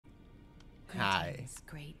Greetings,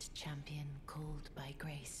 great champion called by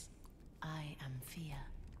grace. I am Fia.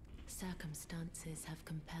 Circumstances have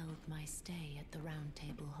compelled my stay at the Round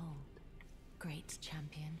Table Hold. Great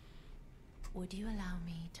champion, would you allow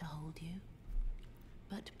me to hold you?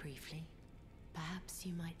 But briefly, perhaps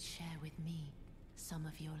you might share with me some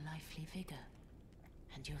of your lively vigor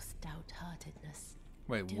and your stout-heartedness.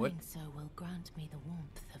 Wait, what? Doing so will grant me the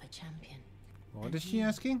warmth of a champion. What is she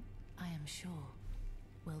asking? I am sure,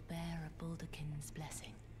 will bear a Baldakin's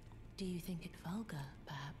blessing. Do you think it vulgar,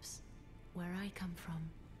 perhaps? Where I come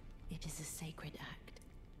from, it is a sacred act.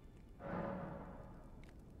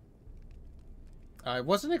 I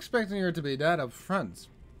wasn't expecting her to be that upfront.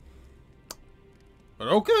 But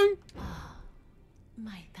okay. Ah,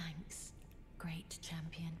 my thanks, great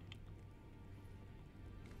champion.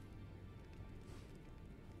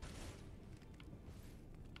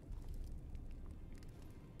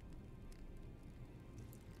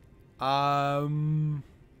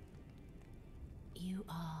 You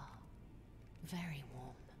are very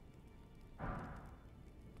warm.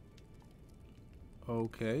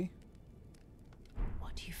 Okay.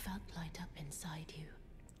 What you felt light up inside you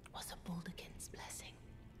was a Baldakin's blessing.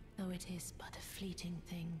 Though it is but a fleeting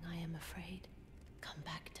thing, I am afraid. Come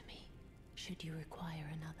back to me, should you require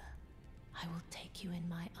another. I will take you in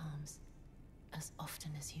my arms as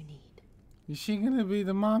often as you need. Is she gonna be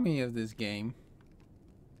the mommy of this game?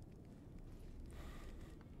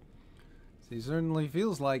 She certainly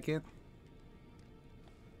feels like it.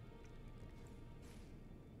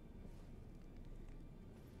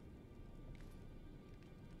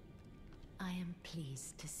 I am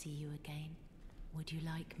pleased to see you again. Would you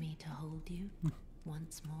like me to hold you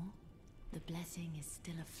once more? The blessing is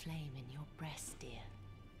still aflame in your breast, dear.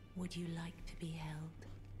 Would you like to be held?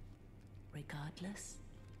 Regardless?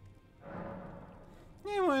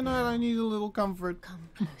 Yeah, why not? I need a little comfort. Come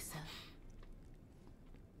closer.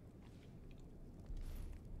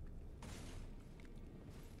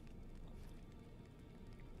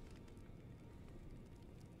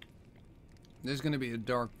 There's gonna be a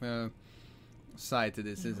dark side to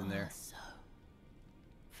this, isn't there? So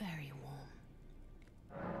very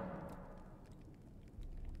warm.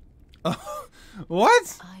 Oh,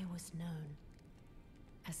 what? I was known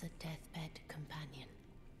as a deathbed companion.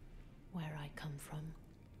 Where I come from,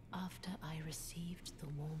 after I received the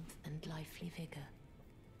warmth and lively vigor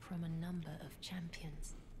from a number of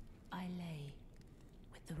champions, I lay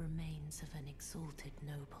with the remains of an exalted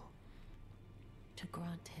noble. To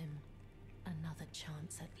grant him another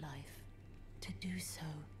chance at life, to do so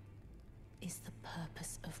is the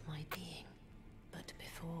purpose of my being. But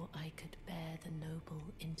before I could bear the noble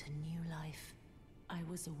into new life, I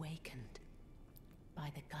was awakened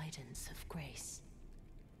by the guidance of grace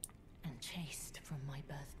and chased from my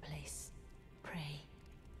birthplace. Pray,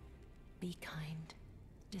 be kind.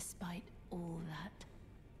 Despite all that,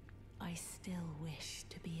 I still wish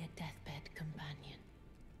to be a deathbed companion.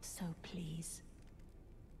 So please,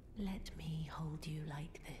 let me hold you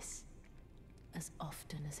like this, as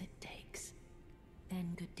often as it takes.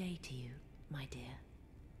 Then good day to you, my dear.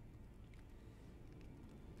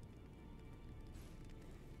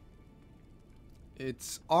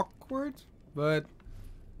 It's awkward, but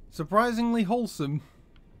surprisingly wholesome.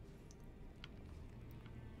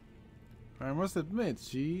 I must admit,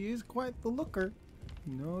 she is quite the looker.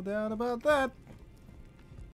 No doubt about that.